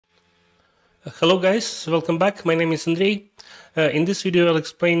Hello guys, welcome back. My name is Andrei. In this video I'll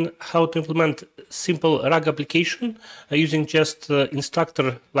explain how to implement simple RAG application using just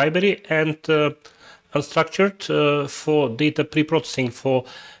Instructor library and Unstructured for data pre-processing for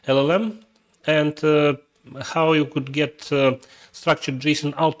LLM, and how you could get structured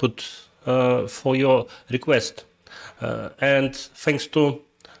JSON output for your request. And thanks to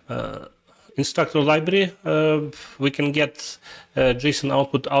Instructor library, we can get JSON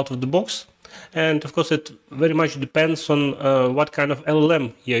output out of the box. And of course, it very much depends on what kind of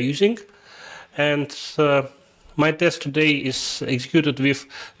LLM you're using. And my test today is executed with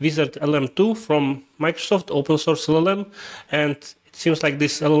WizardLM-2 from Microsoft, open source LLM. And it seems like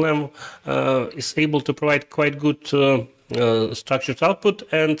this LLM is able to provide quite good structured output.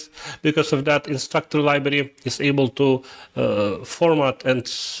 And because of that, Instructor library is able to format and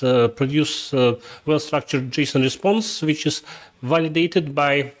produce well-structured JSON response, which is validated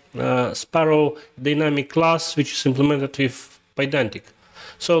by Sparrow Dynamic class, which is implemented with Pydantic.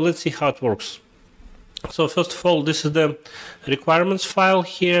 So let's see how it works. So first of all, this is the requirements file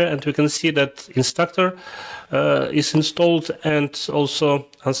here, and we can see that Instructor is installed, and also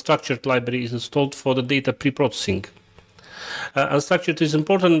Unstructured library is installed for the data pre-processing. Unstructured is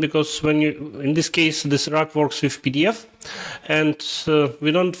important because when you, in this case, this RAG works with PDF, and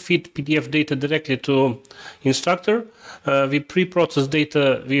we don't feed PDF data directly to Instructor. We pre-process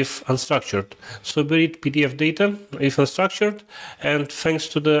data with Unstructured. So we read PDF data with Unstructured, and thanks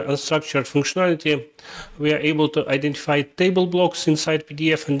to the Unstructured functionality, we are able to identify table blocks inside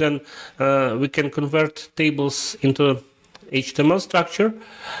PDF, and then we can convert tables into HTML structure,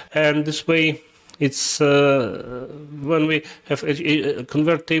 and this way it's when we have a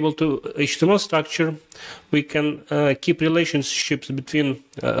convert table to HTML structure, we can keep relationships between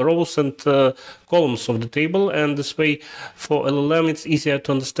rows and columns of the table, and this way for LLM it's easier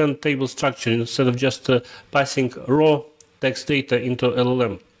to understand table structure instead of just passing raw text data into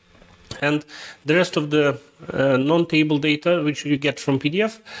LLM. And the rest of the non-table data which you get from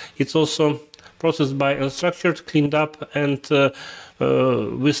PDF, it's also processed by Unstructured, cleaned up, and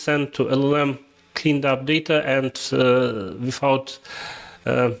we send to LLM cleaned up data and without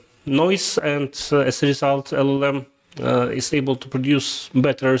noise, and as a result LLM is able to produce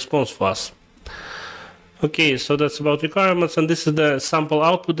better response for us. Okay, so that's about requirements, and this is the sample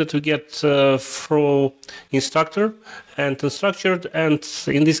output that we get through Instructor and Unstructured. And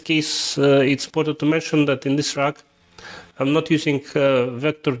in this case it's important to mention that in this RAG I'm not using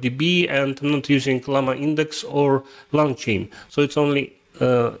VectorDB, and I'm not using Ollama index or LangChain, so it's only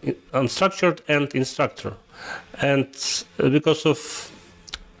Unstructured and Instructor. And because of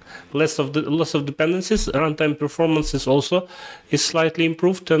loss of dependencies, runtime performance is also slightly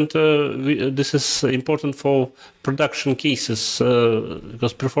improved, and this is important for production cases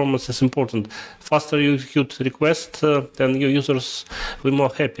because performance is important. Faster you execute requests, then your users will be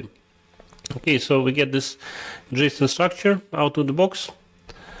more happy. Okay, so we get this JSON structure out of the box,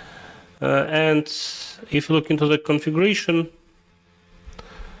 and if you look into the configuration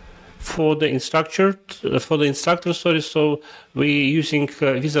for the Instructor, so we're using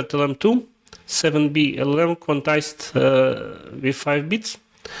WizardLM-2 7B LLM quantized with 5 bits.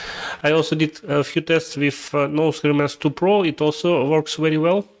 I also did a few tests with Nous Hermes 2 Pro. It also works very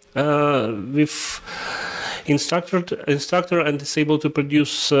well with Instructor, and is able to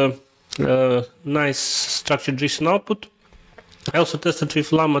produce nice structured JSON output. I also tested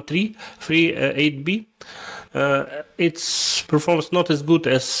with Ollama 3 8B. Its performance not as good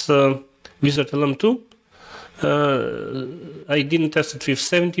as WizardLM-2. I didn't test it with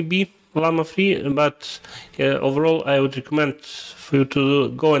 70B Ollama 3, but overall I would recommend for you to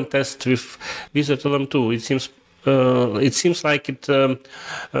go and test with WizardLM-2. It seems like it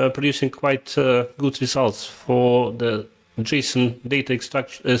producing quite good results for the JSON data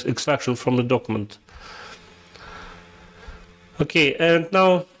extraction from the document. Okay, and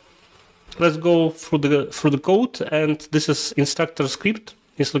now let's go through the code. And this is Instructor script.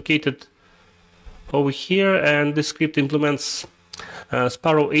 It's located over here, and this script implements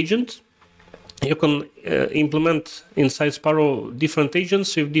Sparrow agent. You can implement inside Sparrow different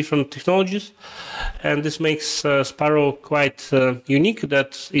agents with different technologies, and this makes Sparrow quite unique,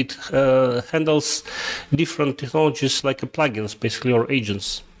 that it handles different technologies like plugins basically, or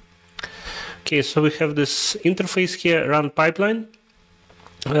agents. Okay, so we have this interface here, run pipeline,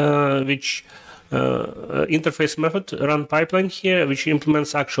 which interface method run pipeline here, which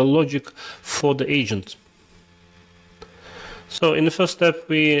implements actual logic for the agent. So in the first step,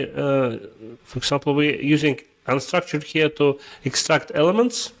 we, for example, we're using Unstructured here to extract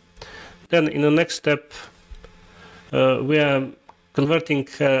elements. Then in the next step, we are converting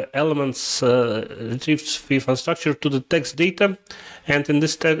elements retrieved with unstructured to the text data. And in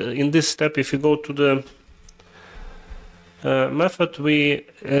this step, if you go to the method, we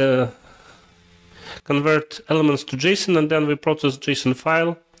convert elements to JSON, and then we process JSON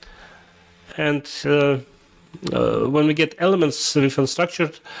file. And when we get elements with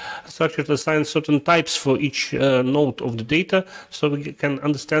unstructured, structured assigns certain types for each node of the data, so we can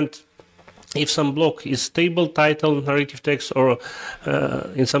understand if some block is stable, title, narrative text, or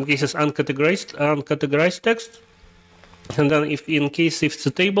in some cases uncategorized text. And then if it's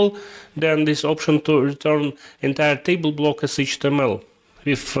a table, then this option to return entire table block as HTML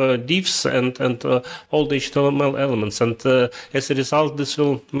with divs and all the HTML elements. And as a result, this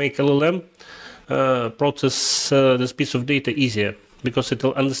will make LLM process this piece of data easier, because it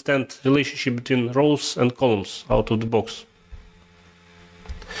will understand relationship between rows and columns out of the box.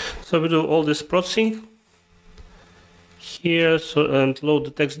 So we do all this processing here, and load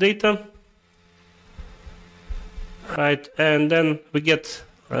the text data. Right, and then we get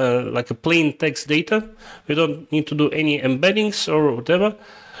like a plain text data. We don't need to do any embeddings or whatever.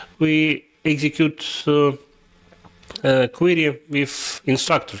 We execute a query with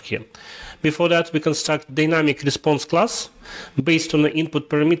instructor here. Before that, we construct dynamic response class based on the input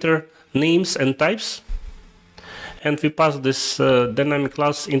parameter names and types. And we pass this dynamic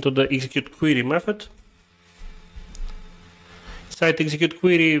class into the execute query method. Inside execute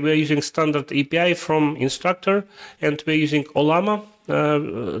query, we're using standard API from Instructor, and we're using Ollama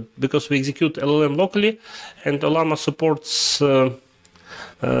because we execute LLM locally, and Ollama supports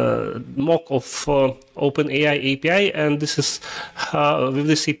mock of OpenAI API, and this is with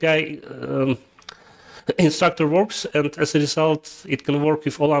this API Instructor works, and as a result, it can work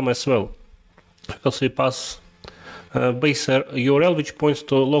with Ollama as well, because we pass base URL which points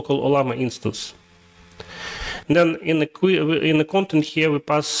to local Ollama instance. And then in the content here, we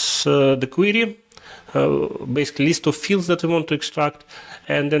pass the query, basically list of fields that we want to extract,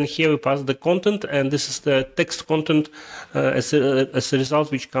 and then here we pass the content, and this is the text content as a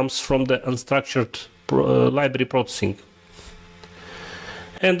result which comes from the unstructured library processing.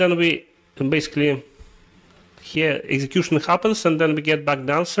 And then we basically, here execution happens, and then we get back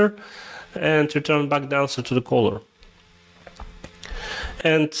the answer and return back the answer to the caller.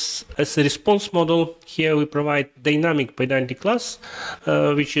 And as a response model, here we provide dynamic identity class,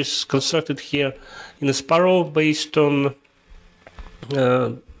 which is constructed here in a Sparrow based on,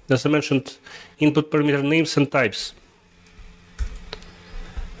 as I mentioned, input parameter names and types.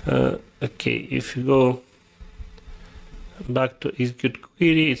 Okay, if you go back to execute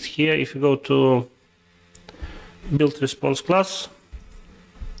query, it's here. If you go to build response class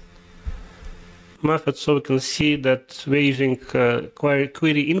method, so we can see that we're using query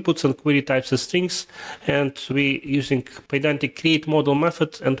inputs and query types as strings, and we're using pedantic create model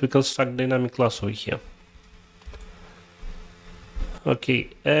method, and we construct dynamic class over here. Okay,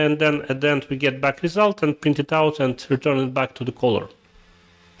 and then at the end we get back result and print it out and return it back to the caller.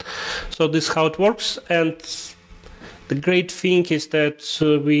 So this is how it works, and the great thing is that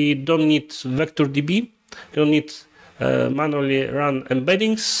we don't need vector DB, we don't need manually run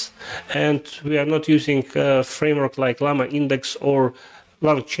embeddings, and we are not using a framework like Llama Index or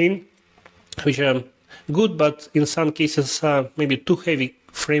LangChain, which are good, but in some cases maybe too heavy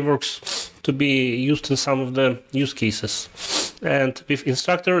frameworks to be used in some of the use cases. And with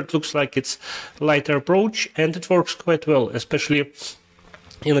Instructor, it looks like it's a lighter approach, and it works quite well, especially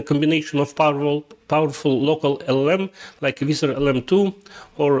in a combination of powerful local LLM like WizardLM-2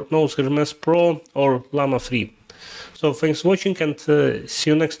 or Nous Hermes Pro or Llama 3. So thanks for watching, and see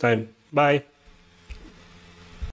you next time. Bye.